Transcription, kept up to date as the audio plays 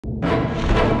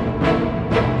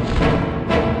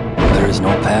no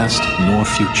past nor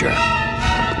future.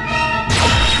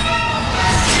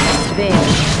 There.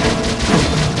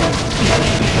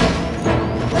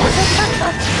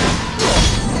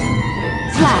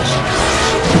 Slash.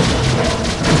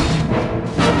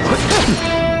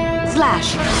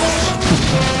 Slash.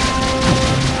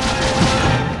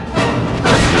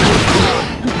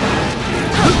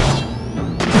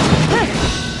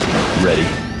 Ready.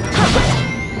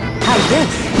 How's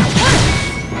this?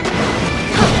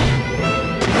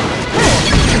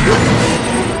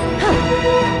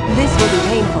 This will be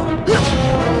painful.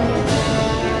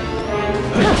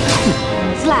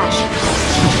 Slash.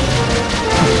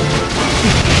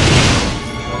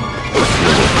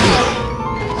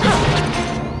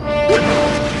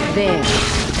 There.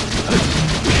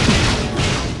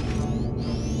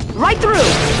 Right through!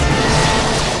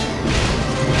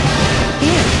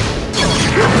 Here.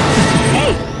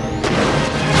 Hey!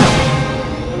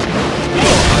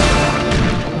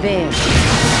 There.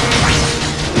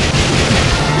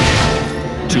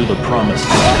 To the promised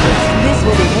land. This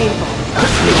will be painful.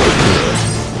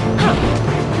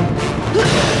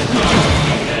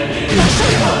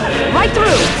 Right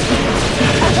through!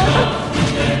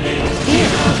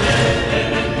 Here.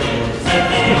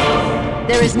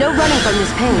 There is no running from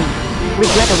this pain.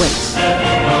 Regret awaits.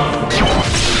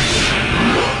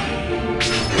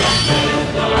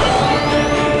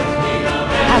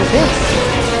 How's this?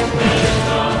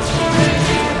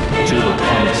 To the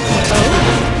promised land.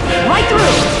 Right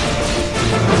through!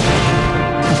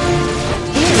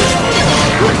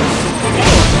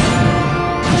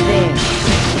 There.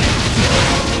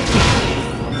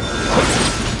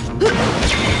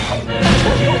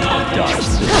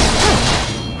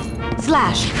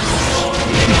 Slash.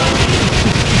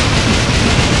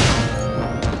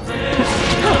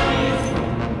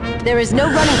 There is no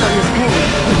running from this pain.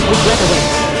 Regret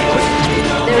awaits.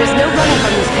 There is no running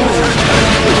from this pain.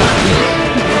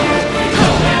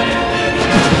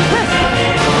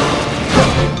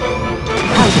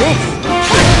 How's this?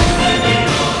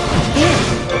 Here.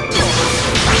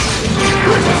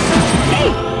 Hey!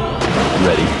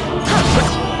 Ready.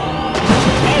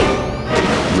 Hey!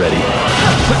 Ready.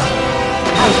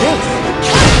 How's this?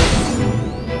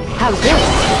 How's this?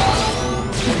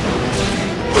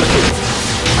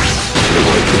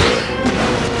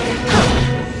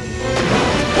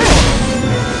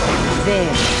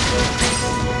 There.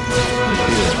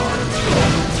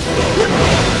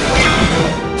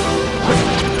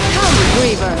 Come,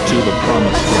 Griever. To the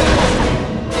promised land.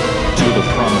 To the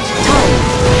promised land. Time.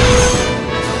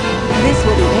 This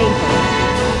will be painful.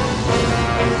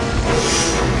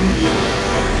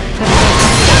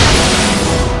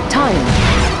 Time.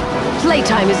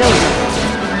 Playtime is over.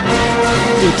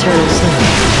 Eternal sin.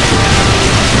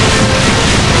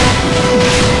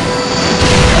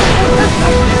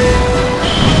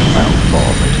 I'll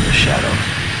fall into the shadow.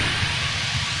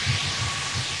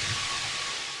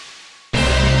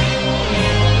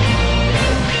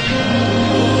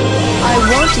 I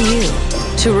want you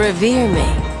to revere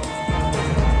me.